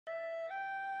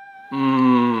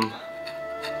Mmm.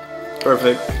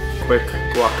 Perfect, quick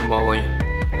guacamole.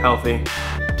 Healthy,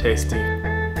 tasty.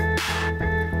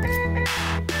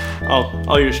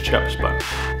 I'll use chips, but.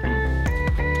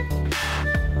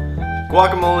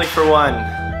 Guacamole for one.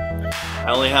 I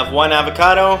only have one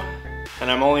avocado, and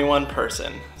I'm only one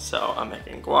person, so I'm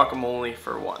making guacamole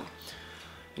for one.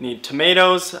 You need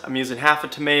tomatoes. I'm using half a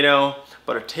tomato,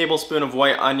 about a tablespoon of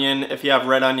white onion. If you have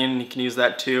red onion, you can use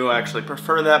that too. I actually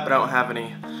prefer that, but I don't have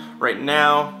any right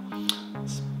now.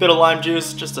 A bit of lime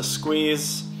juice, just a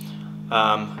squeeze.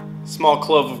 Small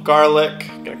clove of garlic,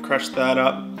 gonna crush that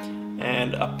up,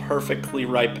 and a perfectly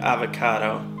ripe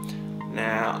avocado.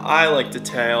 Now, I like to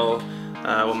tell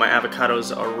when my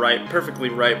avocados are ripe, perfectly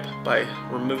ripe, by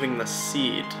removing the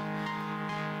seed.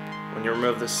 When you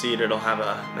remove the seed, it'll have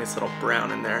a nice little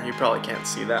brown in there. You probably can't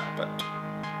see that, but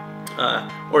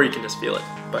or you can just feel it,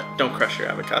 but don't crush your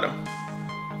avocado.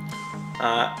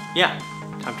 Yeah,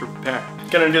 time to prepare.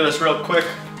 Gonna do this real quick,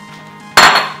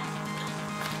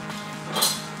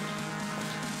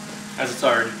 as it's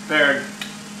already prepared.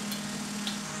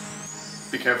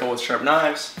 Be careful with sharp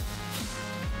knives.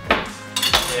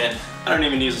 And I don't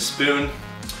even use a spoon,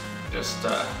 just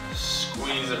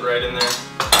squeeze it right in there.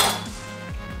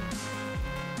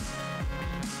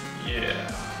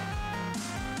 Yeah.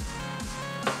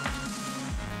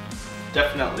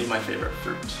 Definitely my favorite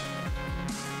fruit.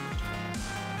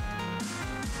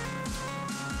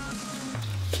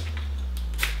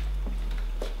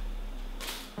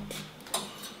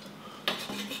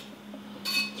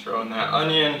 Throw in that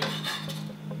onion.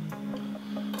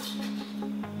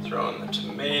 Throw in the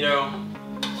tomato.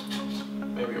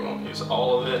 Maybe we won't use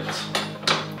all of it.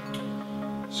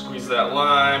 Squeeze that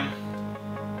lime.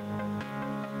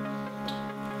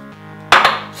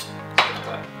 Get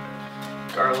that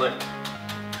garlic.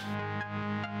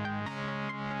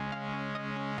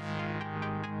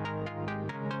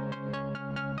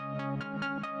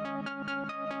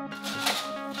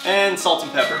 And salt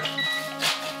and pepper.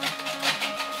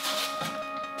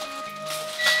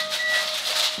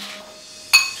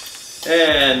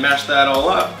 And mash that all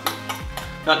up.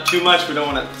 Not too much, we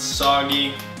don't want it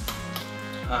soggy.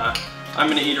 I'm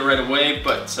gonna eat it right away,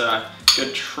 but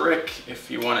good trick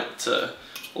if you want it to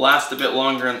last a bit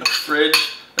longer in the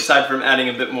fridge, aside from adding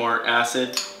a bit more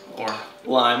acid or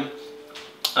lime,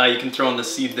 you can throw in the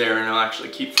seed there and it'll actually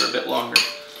keep for a bit longer.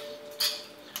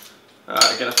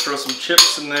 Gonna throw some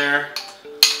chips in there,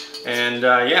 and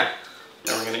yeah,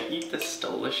 then we're gonna eat this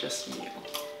delicious meal.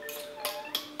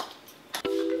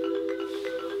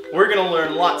 We're gonna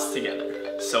learn lots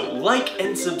together, so like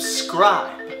and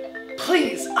subscribe.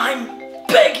 Please, I'm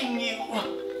begging you.